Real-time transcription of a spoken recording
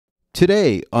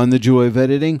Today on The Joy of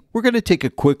Editing, we're going to take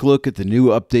a quick look at the new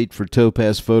update for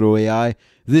TOPAZ Photo AI.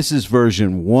 This is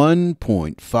version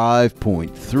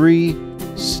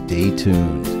 1.5.3. Stay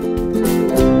tuned.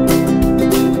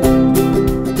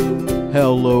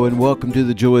 Hello and welcome to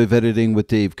The Joy of Editing with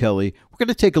Dave Kelly. We're going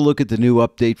to take a look at the new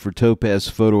update for TOPAZ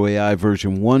Photo AI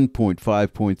version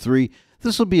 1.5.3.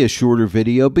 This will be a shorter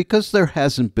video because there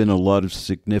hasn't been a lot of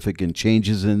significant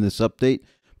changes in this update,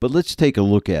 but let's take a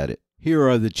look at it. Here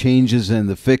are the changes and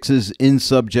the fixes. In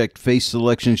subject, face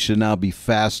selection should now be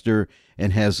faster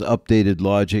and has updated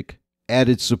logic.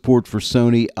 Added support for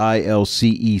Sony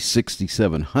ILCE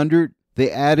 6700. They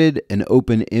added an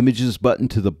open images button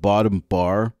to the bottom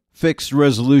bar. Fixed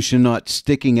resolution not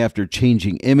sticking after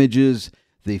changing images.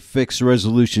 They fixed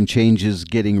resolution changes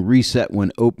getting reset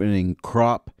when opening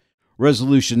crop.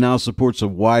 Resolution now supports a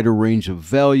wider range of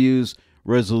values.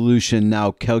 Resolution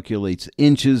now calculates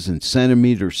inches and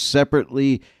centimeters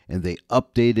separately, and they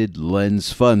updated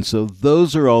lens fun. So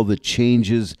those are all the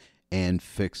changes and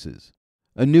fixes.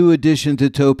 A new addition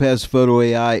to TOPAZ Photo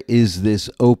AI is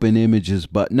this open images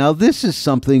button. Now this is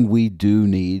something we do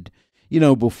need. You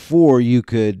know, before you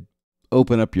could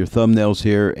open up your thumbnails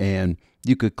here and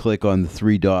you could click on the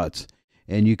three dots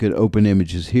and you could open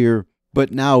images here.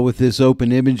 But now with this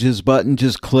open images button,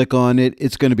 just click on it.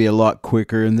 It's going to be a lot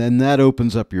quicker. And then that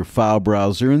opens up your file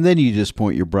browser. And then you just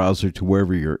point your browser to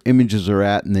wherever your images are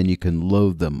at, and then you can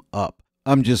load them up.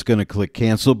 I'm just going to click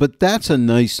cancel, but that's a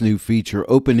nice new feature.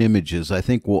 Open images. I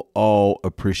think we'll all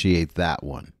appreciate that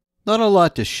one. Not a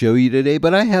lot to show you today,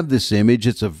 but I have this image.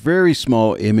 It's a very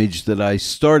small image that I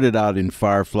started out in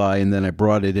Firefly, and then I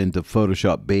brought it into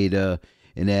Photoshop Beta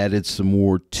and added some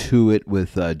more to it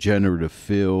with generative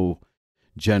fill,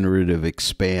 generative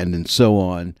expand, and so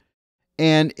on.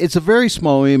 And it's a very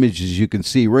small image, as you can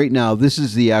see right now. This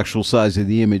is the actual size of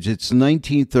the image. It's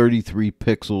 1933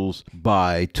 pixels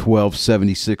by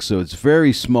 1276, so it's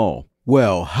very small.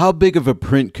 Well, how big of a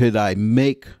print could I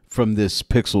make from this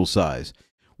pixel size?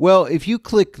 Well, if you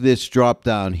click this drop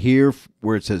down here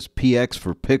where it says px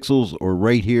for pixels, or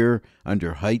right here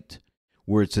under height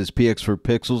where it says px for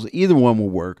pixels, either one will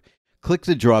work. Click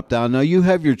the drop down. Now you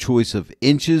have your choice of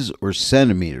inches or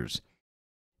centimeters.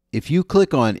 If you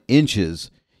click on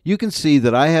inches, you can see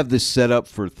that I have this set up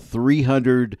for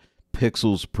 300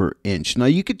 pixels per inch. Now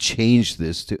you could change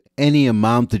this to any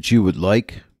amount that you would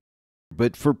like,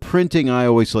 but for printing I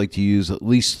always like to use at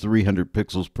least 300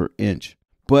 pixels per inch.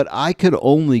 But I could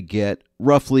only get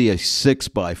roughly a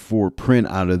 6x4 print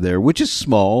out of there, which is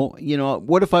small. You know,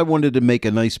 what if I wanted to make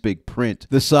a nice big print?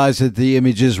 The size that the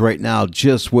image is right now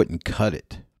just wouldn't cut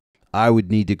it. I would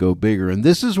need to go bigger. And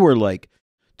this is where like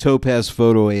TOPAZ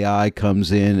Photo AI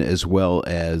comes in, as well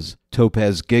as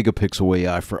TOPAZ Gigapixel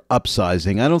AI for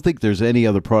upsizing. I don't think there's any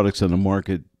other products on the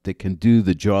market that can do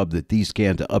the job that these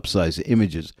can to upsize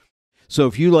images. So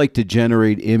if you like to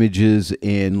generate images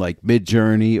in like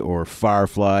Midjourney or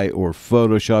Firefly or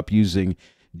Photoshop using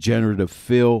generative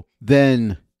fill,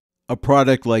 then a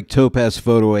product like TOPAZ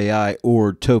Photo AI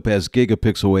or TOPAZ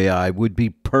Gigapixel AI would be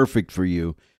perfect for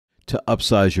you to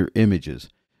upsize your images.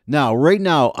 Now, right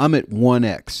now I'm at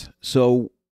 1x,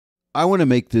 so I want to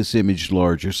make this image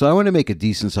larger. So I want to make a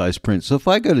decent sized print. So if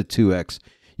I go to 2x,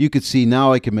 you can see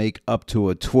now I can make up to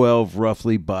a 12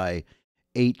 roughly by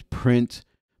 8 print.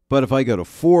 But if I go to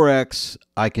 4x,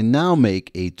 I can now make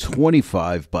a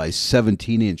 25 by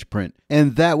 17 inch print.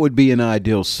 And that would be an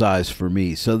ideal size for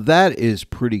me. So that is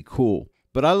pretty cool.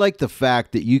 But I like the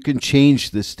fact that you can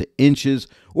change this to inches,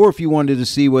 or if you wanted to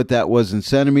see what that was in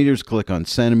centimeters, click on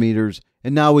centimeters.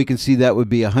 And now we can see that would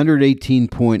be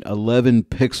 118.11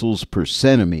 pixels per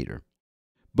centimeter.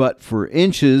 But for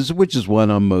inches, which is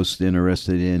what I'm most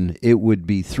interested in, it would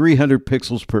be 300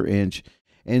 pixels per inch.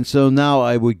 And so now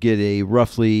I would get a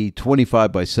roughly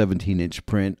 25 by 17 inch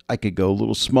print. I could go a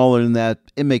little smaller than that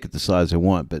and make it the size I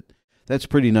want, but that's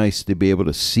pretty nice to be able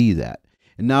to see that.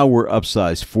 And now we're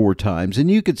upsized 4 times.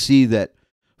 And you could see that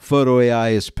Photo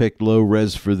AI has picked low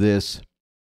res for this.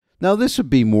 Now this would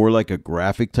be more like a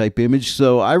graphic type image,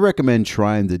 so I recommend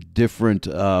trying the different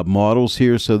models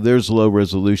here. So there's low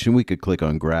resolution. We could click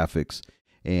on graphics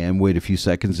and wait a few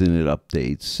seconds and it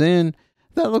updates. And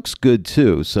that looks good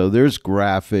too. So there's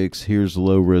graphics, here's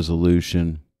low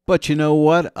resolution. But you know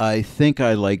what? I think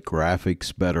I like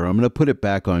graphics better. I'm going to put it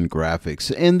back on graphics.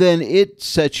 And then it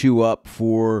sets you up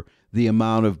for the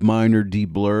amount of minor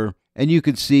deblur. And you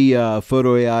can see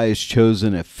Photo AI has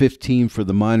chosen a 15 for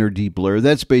the minor deblur.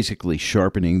 That's basically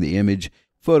sharpening the image.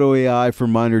 Photo AI for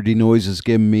minor denoise has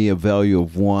given me a value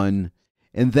of 1.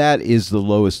 And that is the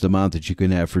lowest amount that you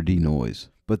can have for denoise.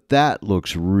 But that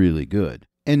looks really good.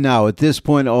 And now at this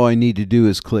point, all I need to do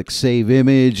is click Save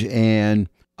Image, and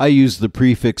I use the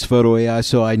prefix Photo AI,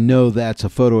 so I know that's a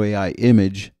Photo AI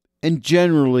image. And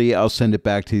generally, I'll send it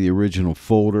back to the original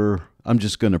folder. I'm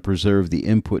just going to preserve the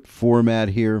input format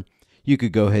here. You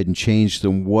could go ahead and change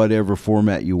them whatever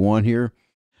format you want here.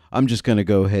 I'm just going to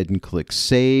go ahead and click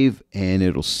Save, and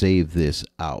it'll save this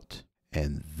out.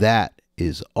 And that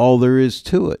is all there is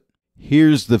to it.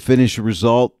 Here's the finished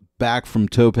result back from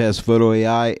TOPAZ Photo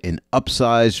AI and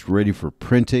upsized, ready for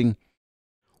printing.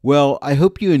 Well, I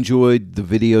hope you enjoyed the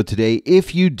video today.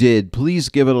 If you did, please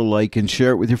give it a like and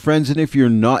share it with your friends. And if you're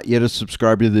not yet a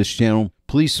subscriber to this channel,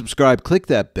 please subscribe. Click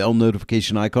that bell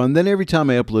notification icon. Then every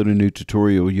time I upload a new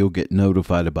tutorial, you'll get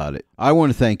notified about it. I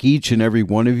want to thank each and every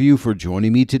one of you for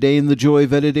joining me today in the Joy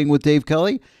of Editing with Dave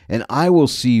Kelly. And I will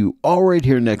see you all right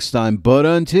here next time. But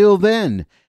until then,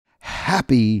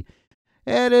 happy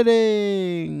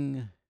editing!